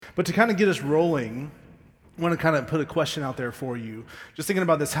But to kind of get us rolling, I want to kind of put a question out there for you. Just thinking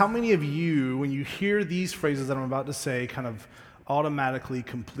about this, how many of you, when you hear these phrases that I'm about to say, kind of automatically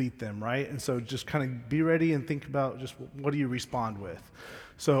complete them, right? And so just kind of be ready and think about just what do you respond with.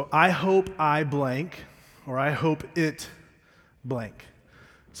 So I hope I blank, or I hope it blank.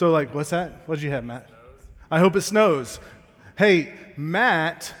 So like, what's that? What did you have, Matt? I hope it snows. Hey,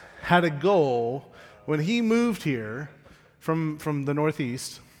 Matt had a goal when he moved here from the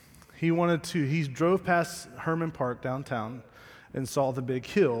Northeast. He drove past Herman Park downtown and saw the big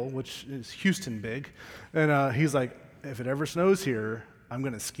hill, which is Houston big. And he's like, if it ever snows here, I'm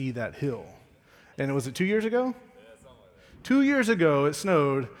going to ski that hill. And was it 2 years ago? Yeah, something like that. 2 years ago, it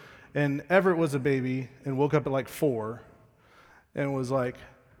snowed, and Everett was a baby and woke up at like 4 and was like,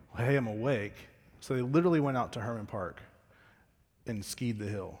 well, hey, I'm awake. So they literally went out to Herman Park and skied the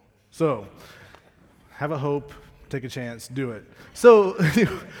hill. So have a hope. Take a chance, do it. So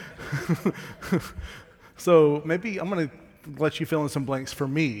maybe I'm going to let you fill in some blanks for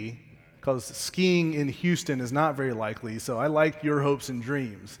me, because skiing in Houston is not very likely. So I like your hopes and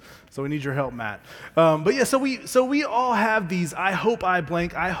dreams. So we need your help, Matt. But yeah, so we all have these, I hope I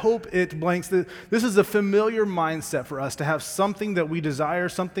blank, I hope it blanks. This is a familiar mindset for us to have something that we desire,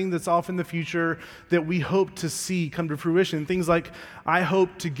 something that's off in the future that we hope to see come to fruition. Things like, I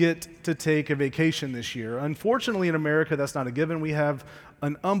hope to get to take a vacation this year. Unfortunately, in America, that's not a given. We have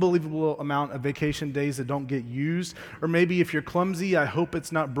an unbelievable amount of vacation days that don't get used. Or maybe if you're clumsy, I hope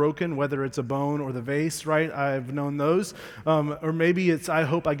it's not broken, whether it's a bone or the vase, right? I've known those. Or maybe it's, I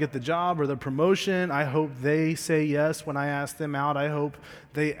hope I get the job or the promotion. I hope they say yes when I ask them out. I hope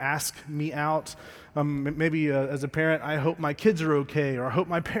they ask me out. Maybe as a parent, I hope my kids are okay, or I hope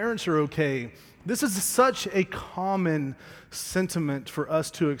my parents are okay. This is such a common sentiment for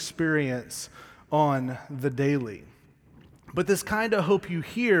us to experience on the daily. But this kind of hope you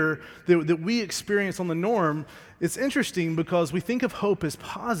hear that we experience on the norm, it's interesting because we think of hope as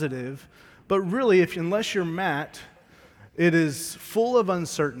positive, but really, unless you're Matt, it is full of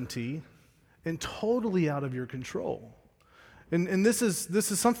uncertainty and totally out of your control. And this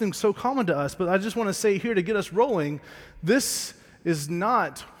is something so common to us, but I just want to say here to get us rolling, this is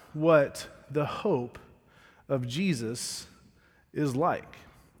not what the hope of Jesus is like.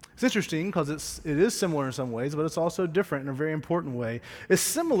 It's interesting because it is similar in some ways, but it's also different in a very important way. It's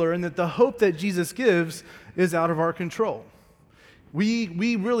similar in that the hope that Jesus gives is out of our control. We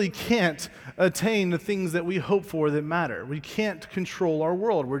really can't attain the things that we hope for that matter. We can't control our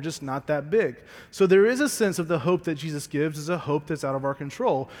world. We're just not that big. So there is a sense of the hope that Jesus gives is a hope that's out of our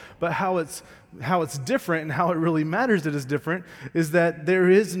control. But how it's different and how it really matters that it's different is that there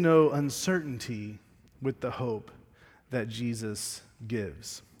is no uncertainty with the hope that Jesus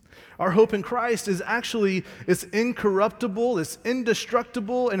gives. Our hope in Christ is actually, it's incorruptible, it's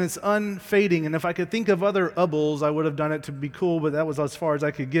indestructible, and it's unfading. And if I could think of other ubbles, I would have done it to be cool, but that was as far as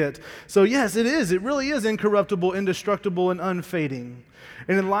I could get. So yes, it is. It really is incorruptible, indestructible, and unfading.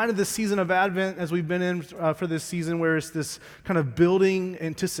 And in light of this season of Advent, as we've been in for this season, where it's this kind of building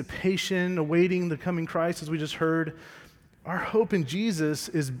anticipation, awaiting the coming Christ, as we just heard, our hope in Jesus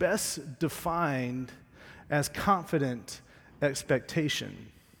is best defined as confident expectation.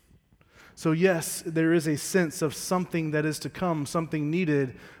 So yes, there is a sense of something that is to come, something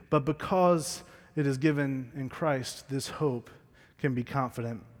needed, but because it is given in Christ, this hope can be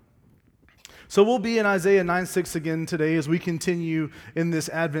confident. So we'll be in Isaiah 9:6 again today as we continue in this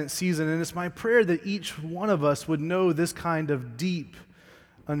Advent season, and it's my prayer that each one of us would know this kind of deep,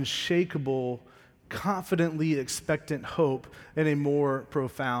 unshakable, confidently expectant hope in a more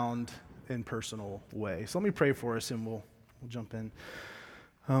profound and personal way. So let me pray for us and we'll jump in.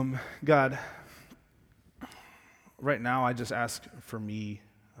 God, right now I just ask for me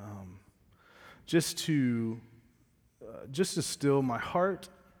just to still my heart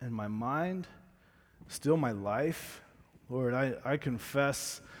and my mind, still my life. Lord, I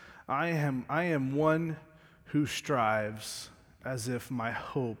confess I am one who strives as if my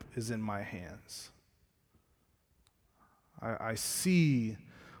hope is in my hands. I see,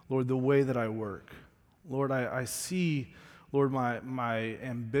 Lord, the way that I work. Lord, I see, Lord, my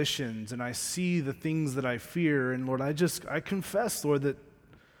ambitions, and I see the things that I fear. And Lord, I confess, Lord, that,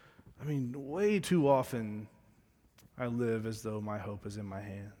 way too often I live as though my hope is in my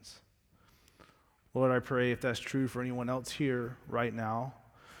hands. Lord, I pray if that's true for anyone else here right now,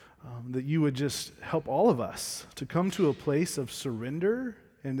 that you would just help all of us to come to a place of surrender,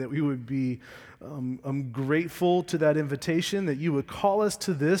 and that we would be grateful to that invitation, that you would call us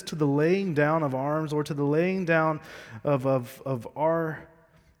to this, to the laying down of arms, or to the laying down of our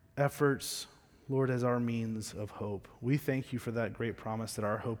efforts, Lord, as our means of hope. We thank you for that great promise that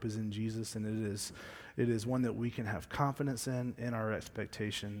our hope is in Jesus, and it is one that we can have confidence in our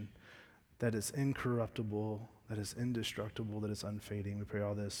expectation, that is incorruptible, that is indestructible, that is unfading. We pray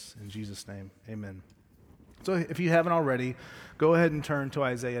all this in Jesus' name. Amen. So if you haven't already, go ahead and turn to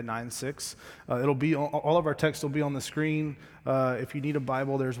Isaiah 9:6. It'll be all of our text will be on the screen. If you need a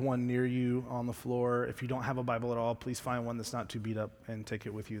Bible, there's one near you on the floor. If you don't have a Bible at all, please find one that's not too beat up and take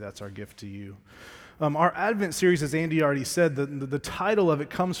it with you. That's our gift to you. Our Advent series, as Andy already said, the title of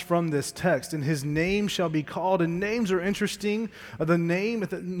it comes from this text, and his name shall be called. And names are interesting. Names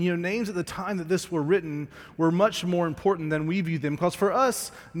at the time that this were written were much more important than we view them. Because for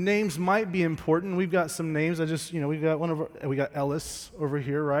us, names might be important. We've got some names. We got Ellis over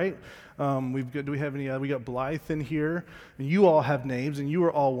here, right? We got Blythe in here, and you all have names, and you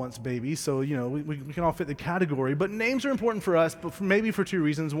were all once babies, so we can all fit the category. But names are important for us, but maybe for two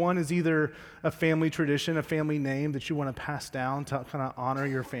reasons. One is either a family tradition, a family name that you want to pass down to kind of honor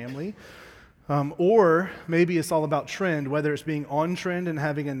your family, or maybe it's all about trend, whether it's being on trend and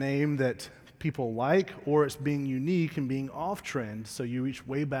having a name that people like, or it's being unique and being off trend. So you reach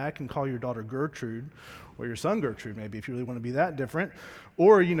way back and call your daughter Gertrude, or your son Gertrude, maybe, if you really want to be that different.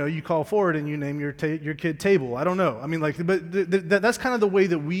 Or, you call forward and you name your kid Table. I don't know. That's kind of the way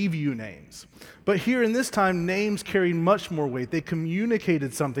that we view names. But here in this time, names carried much more weight. They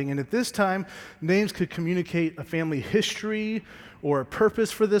communicated something. And at this time, names could communicate a family history or a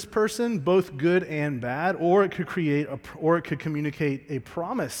purpose for this person, both good and bad, or it could communicate a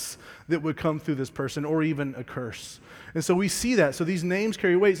promise that would come through this person, or even a curse. And so we see that. So these names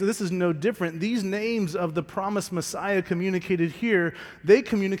carry weight. So this is no different. These names of the promised Messiah communicated here, they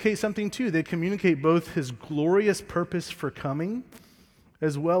communicate something too. They communicate both his glorious purpose for coming,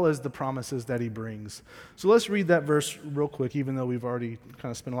 as well as the promises that he brings. So let's read that verse real quick, even though we've already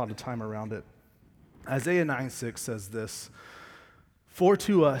kind of spent a lot of time around it. Isaiah 9:6 says this, "For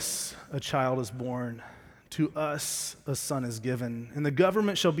to us a child is born, to us a son is given, and the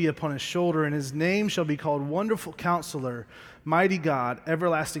government shall be upon his shoulder, and his name shall be called Wonderful Counselor, Mighty God,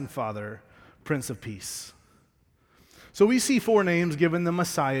 Everlasting Father, Prince of Peace." So we see four names given the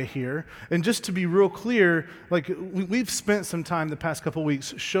Messiah here. And just to be real clear, we've spent some time the past couple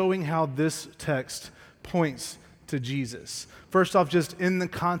weeks showing how this text points to Jesus. First off, just in the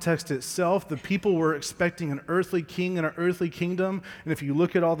context itself, the people were expecting an earthly king and an earthly kingdom. And if you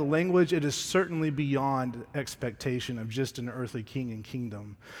look at all the language, it is certainly beyond expectation of just an earthly king and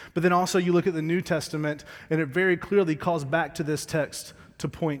kingdom. But then also you look at the New Testament, and it very clearly calls back to this text to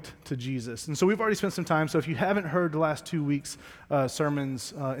point to Jesus. And so we've already spent some time. So if you haven't heard the last 2 weeks'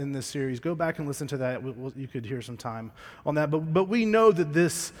 sermons in this series, go back and listen to that. You could hear some time on that. But we know that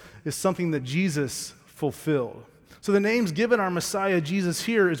this is something that Jesus fulfilled. So the names given our Messiah, Jesus,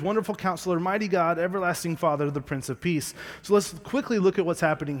 here is Wonderful Counselor, Mighty God, Everlasting Father, the Prince of Peace. So let's quickly look at what's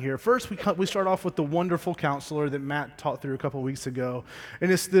happening here. First, we start off with the Wonderful Counselor that Matt taught through a couple weeks ago.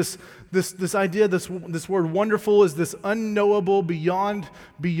 And it's this idea, this word wonderful is this unknowable, beyond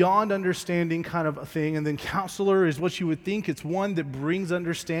understanding kind of a thing. And then Counselor is what you would think. It's one that brings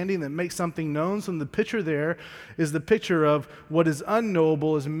understanding, that makes something known. So the picture there is the picture of what is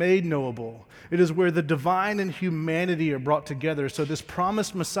unknowable is made knowable. It is where the divine and humanity are brought together. So this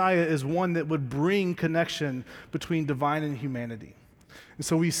promised Messiah is one that would bring connection between divine and humanity. And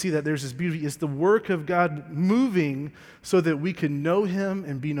so we see that there's this beauty. It's the work of God moving so that we can know him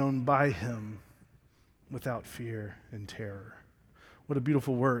and be known by him without fear and terror. What a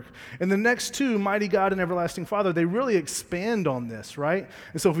beautiful work. And the next two, Mighty God and Everlasting Father, they really expand on this, right?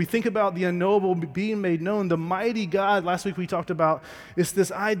 And so if we think about the unknowable being made known, the mighty God, last week we talked about, it's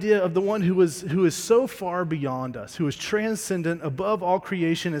this idea of the one who is so far beyond us, who is transcendent, above all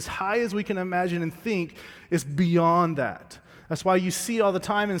creation, as high as we can imagine and think, is beyond that. That's why you see all the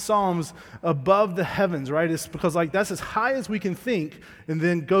time in Psalms above the heavens, right? It's because that's as high as we can think, and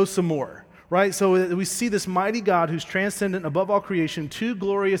then go some more. Right? So we see this mighty God who's transcendent above all creation, too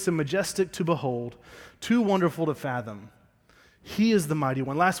glorious and majestic to behold, too wonderful to fathom. He is the mighty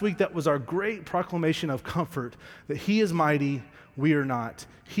one. Last week, that was our great proclamation of comfort, that he is mighty, we are not.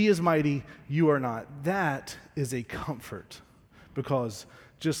 He is mighty, you are not. That is a comfort, because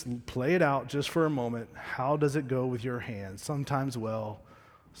just play it out just for a moment. How does it go with your hands? Sometimes well,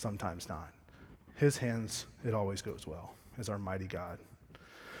 sometimes not. His hands, it always goes well, as our mighty God.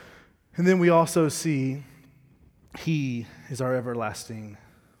 And then we also see he is our everlasting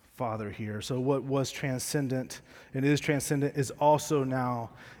Father here. So what was transcendent and is transcendent is also now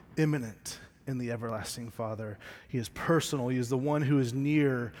immanent in the everlasting Father. He is personal. He is the one who is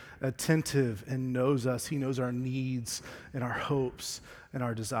near, attentive, and knows us. He knows our needs and our hopes and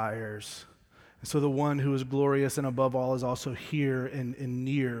our desires. So the one who is glorious and above all is also here and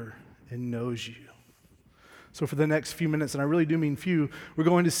near and knows you. So for the next few minutes, and I really do mean few, we're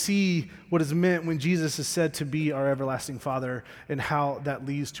going to see what is meant when Jesus is said to be our everlasting Father and how that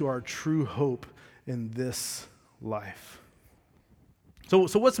leads to our true hope in this life. So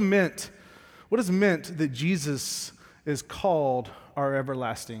what's meant? What is meant that Jesus is called our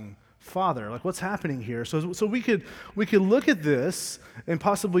everlasting Father? Like, what's happening here? So we could look at this and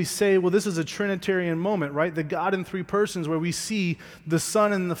possibly say, well, this is a Trinitarian moment, right? The God in three persons, where we see the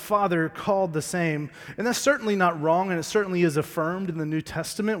Son and the Father called the same. And that's certainly not wrong, and it certainly is affirmed in the New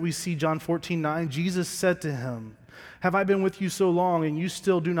Testament. We see John 14:9, Jesus said to him, "Have I been with you so long, and you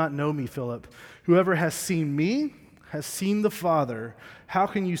still do not know me, Philip? Whoever has seen me has seen the Father. How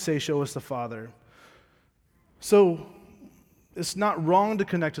can you say, 'Show us the Father'?" So it's not wrong to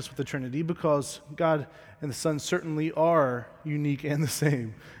connect us with the Trinity, because God and the Son certainly are unique and the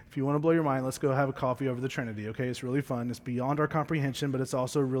same. If you want to blow your mind, let's go have a coffee over the Trinity, okay? It's really fun. It's beyond our comprehension, but it's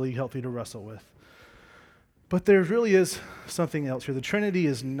also really healthy to wrestle with. But there really is something else here. The Trinity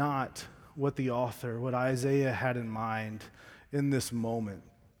is not what the author, what Isaiah had in mind in this moment.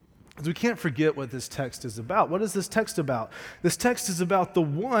 Because we can't forget what this text is about. What is this text about? This text is about the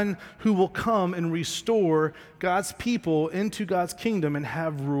one who will come and restore God's people into God's kingdom and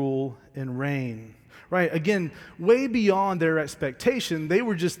have rule and reign. Right? Again, way beyond their expectation. They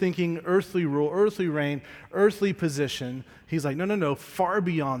were just thinking earthly rule, earthly reign, earthly position. He's like, no, far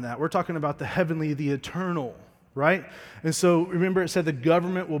beyond that. We're talking about the heavenly, the eternal. Right? And so remember, it said the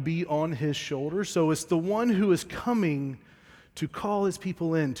government will be on his shoulders. So it's the one who is coming to call his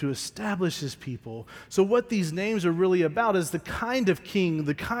people in, to establish his people. So what these names are really about is the kind of king,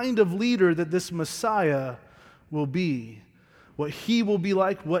 the kind of leader that this Messiah will be. What he will be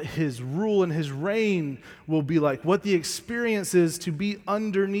like, what his rule and his reign will be like, what the experience is to be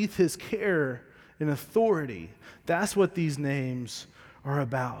underneath his care and authority. That's what these names are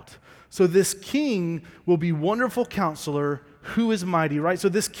about. So this king will be Wonderful Counselor, who is mighty, right? So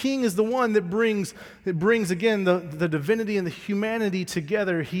this king is the one that brings again, the divinity and the humanity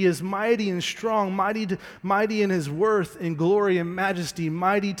together. He is mighty and strong, mighty in his worth and glory and majesty,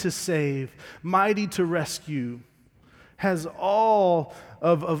 mighty to save, mighty to rescue, has all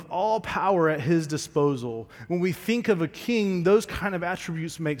of all power at his disposal. When we think of a king, those kind of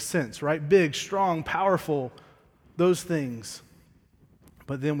attributes make sense, right? Big, strong, powerful, those things.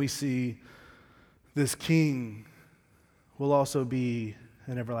 But then we see this king will also be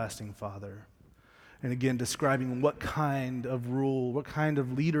an everlasting Father. And again, describing what kind of rule, what kind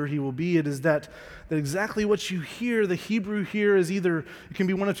of leader he will be. It is that exactly what you hear. The Hebrew here is either, it can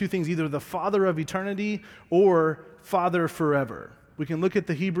be one of two things, either the Father of eternity or Father forever. We can look at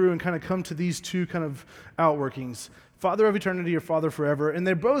the Hebrew and kind of come to these two kind of outworkings. Father of eternity or Father forever. And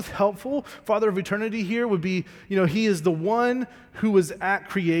they're both helpful. Father of eternity here would be, he is the one who was at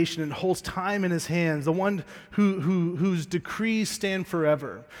creation and holds time in his hands, the one whose decrees stand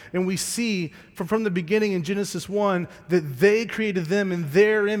forever. And we see from the beginning in Genesis 1 that they created them in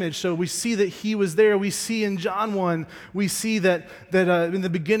their image. So we see that he was there. We see in John 1, we see that in the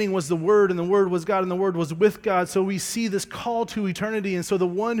beginning was the Word, and the Word was God, and the Word was with God. So we see this call to eternity. And so the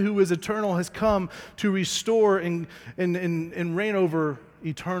one who is eternal has come to restore and reign over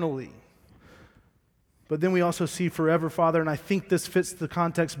eternally. But then we also see forever Father, and I think this fits the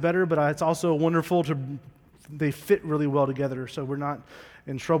context better, but it's also wonderful they fit really well together, so we're not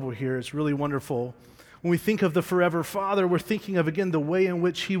in trouble here. It's really wonderful. When we think of the forever Father, we're thinking of, again, the way in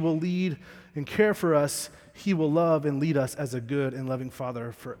which he will lead and care for us. He will love and lead us as a good and loving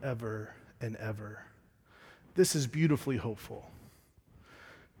Father forever and ever. This is beautifully hopeful.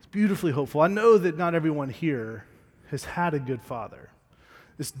 It's beautifully hopeful. I know that not everyone here has had a good father.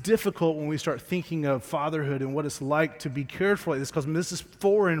 It's difficult when we start thinking of fatherhood and what it's like to be cared for like this, because this is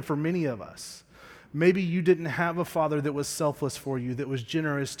foreign for many of us. Maybe you didn't have a father that was selfless for you, that was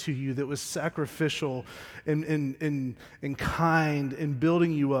generous to you, that was sacrificial and kind in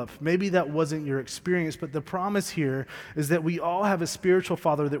building you up. Maybe that wasn't your experience, but the promise here is that we all have a spiritual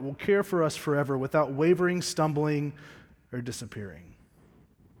father that will care for us forever without wavering, stumbling, or disappearing.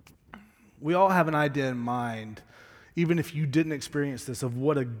 We all have an idea in mind, even if you didn't experience this, of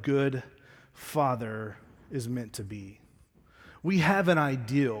what a good father is meant to be. We have an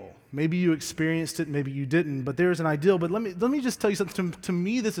ideal. Maybe you experienced it, maybe you didn't, but there's an ideal. But let me just tell you something. To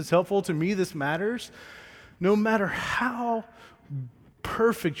me, this is helpful. To me, this matters. No matter how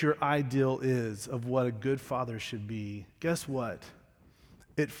perfect your ideal is of what a good father should be, guess what?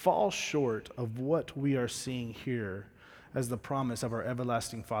 It falls short of what we are seeing here as the promise of our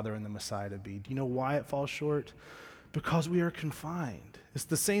everlasting Father and the Messiah to be. Do you know why it falls short? because we are confined. It's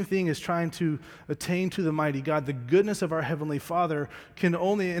the same thing as trying to attain to the mighty God. The goodness of our Heavenly Father can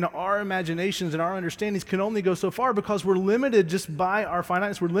only, in our imaginations and our understandings, can only go so far because we're limited just by our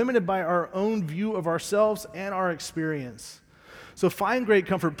finiteness. We're limited by our own view of ourselves and our experience. So find great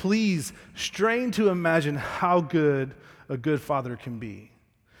comfort. Please strain to imagine how good a good father can be.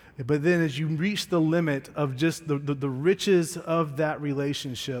 But then as you reach the limit of just the riches of that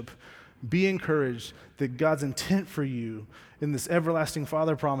relationship, be encouraged that God's intent for you in this everlasting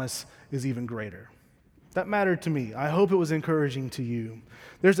Father promise is even greater. That mattered to me. I hope it was encouraging to you.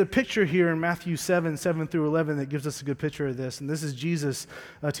 There's a picture here in Matthew 7:7-11 that gives us a good picture of this. And this is Jesus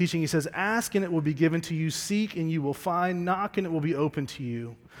teaching. He says, "Ask and it will be given to you. Seek and you will find. Knock and it will be open to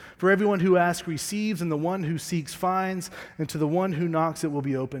you. For everyone who asks receives, and the one who seeks finds. And to the one who knocks it will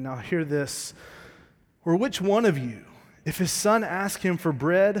be open." Now hear this. "Or which one of you, if his son asks him for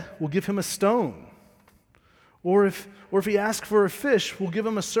bread, will give him a stone? Or if he asks for a fish, will give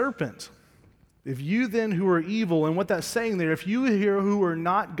him a serpent? If you then who are evil," and what that's saying there, if you here who are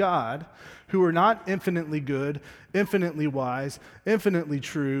not God, who are not infinitely good, infinitely wise, infinitely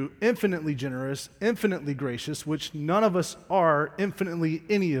true, infinitely generous, infinitely gracious, which none of us are infinitely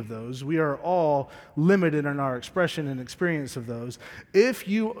any of those. We are all limited in our expression and experience of those. If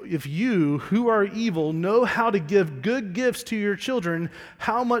you who are evil know how to give good gifts to your children,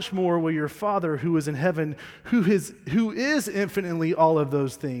 how much more will your Father who is in heaven, who is infinitely all of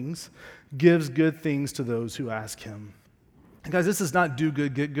those things, gives good things to those who ask him. And guys, this is not do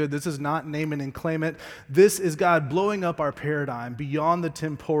good, get good. This is not name it and claim it. This is God blowing up our paradigm beyond the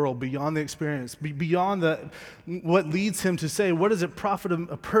temporal, beyond the experience, beyond what leads him to say, what does it profit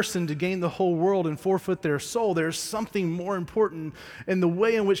a person to gain the whole world and forfeit their soul? There's something more important, and the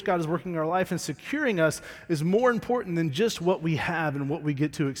way in which God is working our life and securing us is more important than just what we have and what we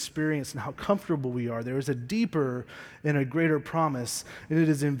get to experience and how comfortable we are. There is a deeper and a greater promise, and it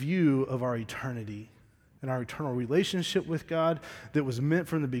is in view of our eternity and our eternal relationship with God that was meant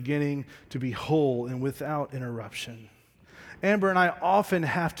from the beginning to be whole and without interruption. Amber and I often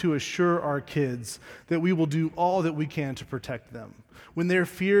have to assure our kids that we will do all that we can to protect them. When their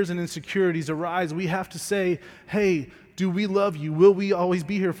fears and insecurities arise, we have to say, hey, do we love you? Will we always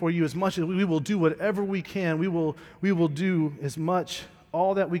be here for you? As much as we will do whatever we can, we will do as much,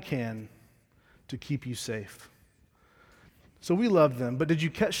 all that we can to keep you safe. So we love them, but did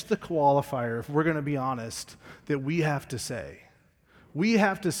you catch the qualifier, if we're going to be honest, that we have to say? We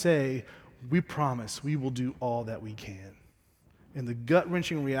have to say, we promise we will do all that we can. And the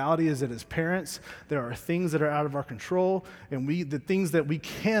gut-wrenching reality is that as parents, there are things that are out of our control, and the things that we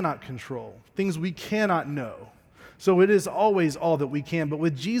cannot control, things we cannot know. So it is always all that we can, but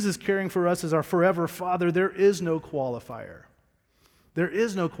with Jesus caring for us as our forever Father, there is no qualifier. There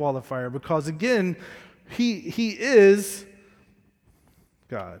is no qualifier because, again, He is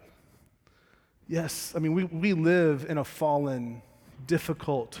God. Yes, I mean, we live in a fallen,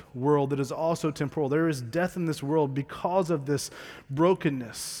 difficult world that is also temporal. There is death in this world because of this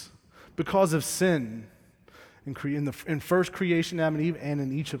brokenness, because of sin. In first creation, Adam and Eve, and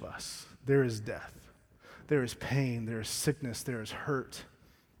in each of us, there is death. There is pain, there is sickness, there is hurt.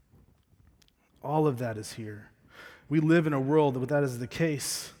 All of that is here. We live in a world where that is the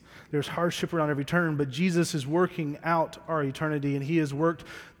case. There's hardship around every turn, but Jesus is working out our eternity, and he has worked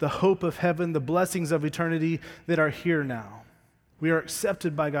the hope of heaven, the blessings of eternity that are here now. We are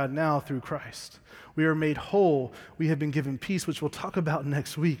accepted by God now through Christ. We are made whole. We have been given peace, which we'll talk about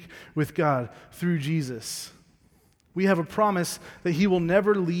next week with God through Jesus. We have a promise that he will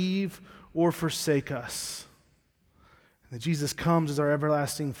never leave or forsake us. And that Jesus comes as our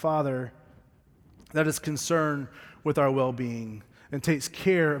everlasting Father that is concerned with our well-being and takes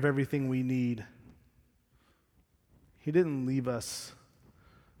care of everything we need. He didn't leave us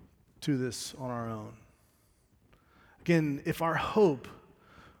to this on our own. Again, if our hope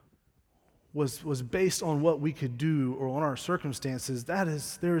was based on what we could do or on our circumstances,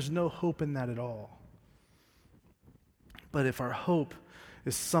 there is no hope in that at all. But if our hope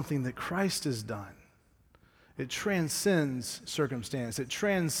is something that Christ has done, it transcends circumstance. It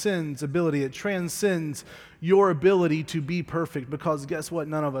transcends ability. It transcends your ability to be perfect, because guess what?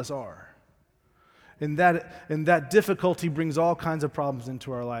 None of us are. And that difficulty brings all kinds of problems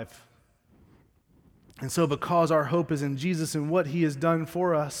into our life. And so because our hope is in Jesus and what he has done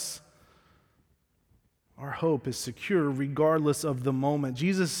for us, our hope is secure regardless of the moment.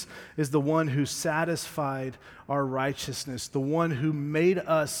 Jesus is the one who satisfied our righteousness, the one who made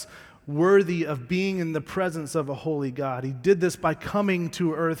us worthy of being in the presence of a holy God. He did this by coming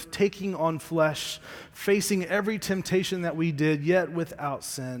to earth, taking on flesh, facing every temptation that we did, yet without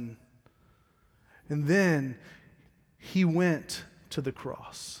sin. And then He went to the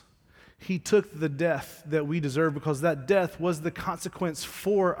cross. He took the death that we deserve because that death was the consequence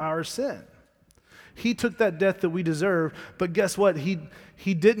for our sin. He took that death that we deserve, but guess what? He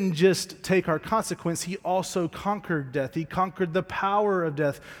didn't just take our consequence, he also conquered death. He conquered the power of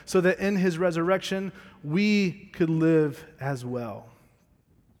death so that in his resurrection, we could live as well.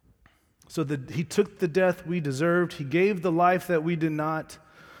 So that he took the death we deserved, he gave the life that we did not,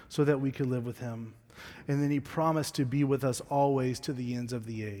 so that we could live with him. And then he promised to be with us always to the ends of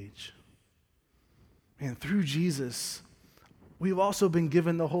the age. And through Jesus, we've also been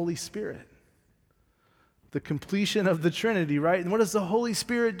given the Holy Spirit. The completion of the Trinity, right? And what does the Holy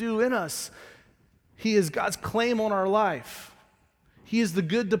Spirit do in us? He is God's claim on our life. He is the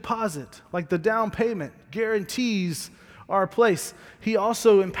good deposit, like the down payment, guarantees our place. He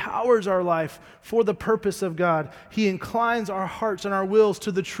also empowers our life for the purpose of God. He inclines our hearts and our wills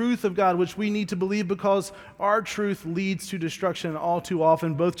to the truth of God, which we need to believe because our truth leads to destruction all too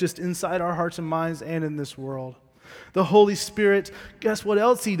often, both just inside our hearts and minds and in this world. The Holy Spirit, guess what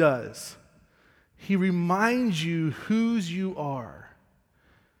else he does? He reminds you whose you are.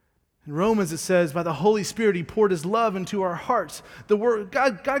 In Romans it says, by the Holy Spirit he poured his love into our hearts. The word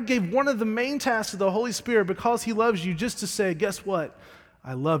God gave one of the main tasks of the Holy Spirit because he loves you just to say, guess what?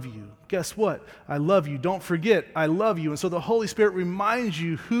 I love you. Guess what? I love you. Don't forget, I love you. And so the Holy Spirit reminds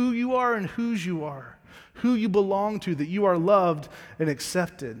you who you are and whose you are, who you belong to, that you are loved and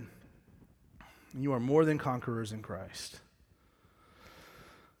accepted. And you are more than conquerors in Christ.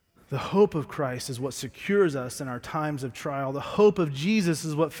 The hope of Christ is what secures us in our times of trial. The hope of Jesus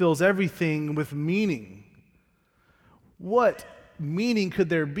is what fills everything with meaning. What meaning could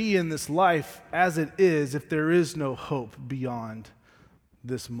there be in this life as it is if there is no hope beyond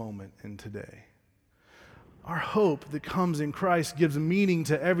this moment and today? Our hope that comes in Christ gives meaning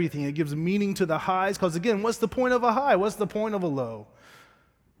to everything. It gives meaning to the highs, because again, what's the point of a high? What's the point of a low?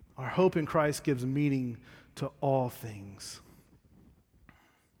 Our hope in Christ gives meaning to all things.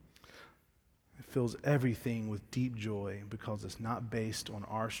 Fills everything with deep joy because it's not based on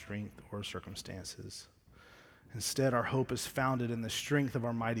our strength or circumstances. Instead, our hope is founded in the strength of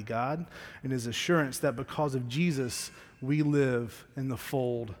our mighty God and his assurance that because of Jesus, we live in the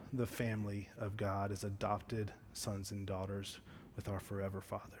fold, the family of God as adopted sons and daughters with our forever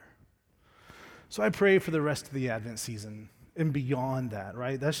Father. So I pray for the rest of the Advent season and beyond that,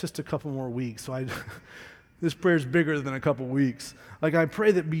 right? That's just a couple more weeks. So this prayer is bigger than a couple weeks. Like I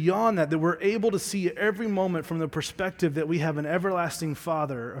pray that beyond that we're able to see every moment from the perspective that we have an everlasting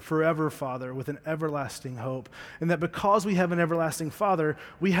Father, a forever Father with an everlasting hope. And that because we have an everlasting Father,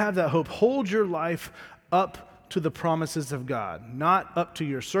 we have that hope. Hold your life up to the promises of God, not up to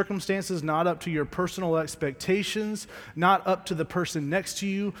your circumstances, not up to your personal expectations, not up to the person next to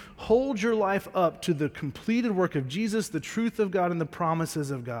you. Hold your life up to the completed work of Jesus, the truth of God, and the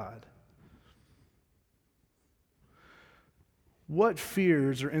promises of God. What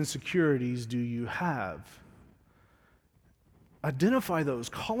fears or insecurities do you have? Identify those,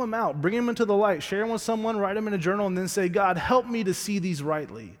 call them out, bring them into the light, share them with someone, write them in a journal, and then say, God, help me to see these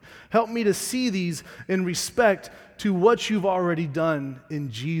rightly. Help me to see these in respect to what you've already done in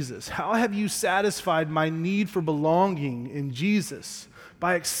Jesus. How have you satisfied my need for belonging in Jesus?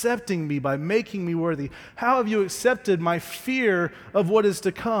 By accepting me, by making me worthy. How have you accepted my fear of what is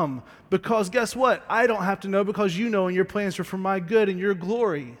to come? Because guess what? I don't have to know because you know and your plans are for my good and your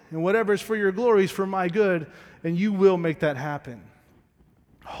glory. And whatever is for your glory is for my good, and you will make that happen.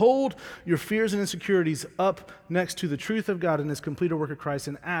 Hold your fears and insecurities up next to the truth of God and his completed work of Christ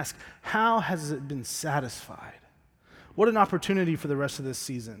and ask, how has it been satisfied? What an opportunity for the rest of this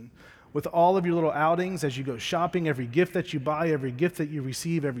season. With all of your little outings as you go shopping, every gift that you buy, every gift that you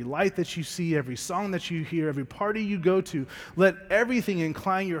receive, every light that you see, every song that you hear, every party you go to, let everything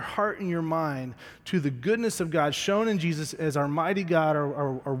incline your heart and your mind to the goodness of God shown in Jesus as our mighty God,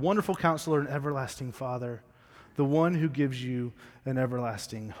 our wonderful counselor and everlasting Father, the one who gives you an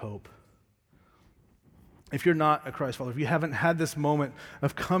everlasting hope. If you're not a Christ follower, if you haven't had this moment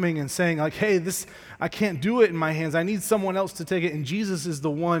of coming and saying like, hey, I can't do it in my hands, I need someone else to take it, and Jesus is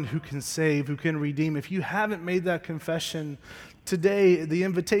the one who can save, who can redeem. If you haven't made that confession today, the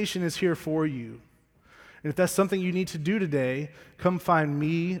invitation is here for you. And if that's something you need to do today, come find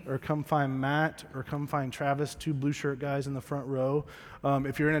me or come find Matt or come find Travis, two blue shirt guys in the front row.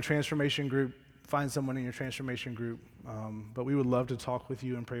 If you're in a transformation group, find someone in your transformation group. But we would love to talk with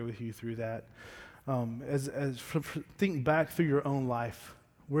you and pray with you through that. Think back through your own life.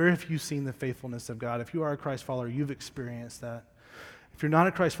 Where have you seen the faithfulness of God? If you are a Christ follower, you've experienced that. If you're not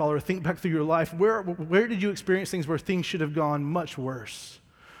a Christ follower, think back through your life. Where did you experience things where things should have gone much worse?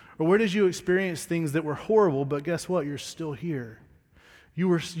 Or where did you experience things that were horrible, but guess what? You're still here.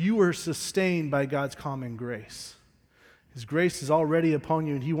 You were sustained by God's common grace. His grace is already upon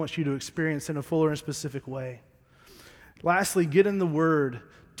you, and he wants you to experience in a fuller and specific way. Lastly, get in the Word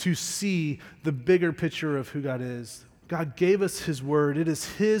to see the bigger picture of who God is. God gave us his word. It is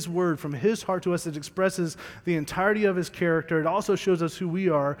his word from his heart to us. It expresses the entirety of his character. It also shows us who we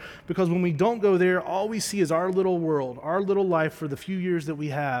are, because when we don't go there, all we see is our little world, our little life for the few years that we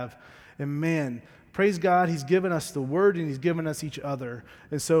have. And man, praise God, he's given us the word and he's given us each other.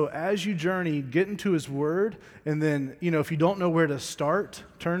 And so as you journey, get into his word. And then, if you don't know where to start,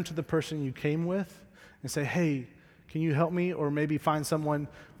 turn to the person you came with and say, hey, can you help me? Or maybe find someone,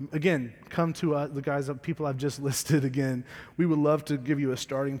 again, come to the people I've just listed again. We would love to give you a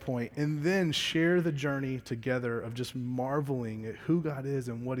starting point, and then share the journey together of just marveling at who God is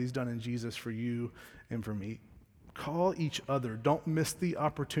and what he's done in Jesus for you and for me. Call each other. Don't miss the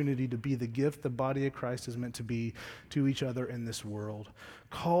opportunity to be the gift the body of Christ is meant to be to each other in this world.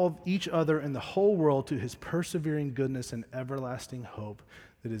 Call each other and the whole world to his persevering goodness and everlasting hope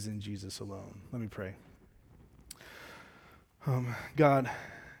that is in Jesus alone. Let me pray. God,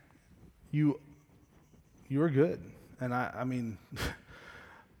 you are good. And I mean,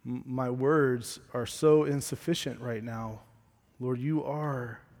 my words are so insufficient right now. Lord, you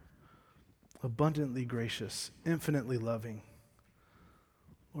are abundantly gracious, infinitely loving,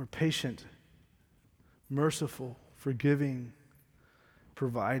 Lord, patient, merciful, forgiving,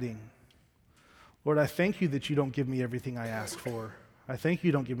 providing. Lord, I thank you that you don't give me everything I ask for. I thank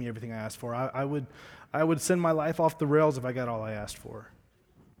you don't give me everything I ask for. I would send my life off the rails if I got all I asked for.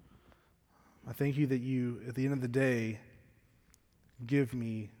 I thank you that you, at the end of the day, give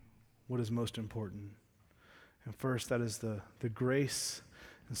me what is most important. And first, that is the grace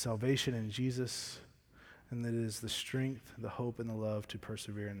and salvation in Jesus, and that is the strength, the hope, and the love to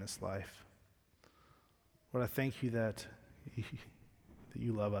persevere in this life. Lord, I thank you that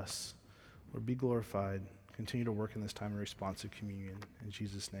you love us. Lord, be glorified. Continue to work in this time of responsive communion. In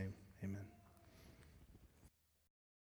Jesus' name, amen.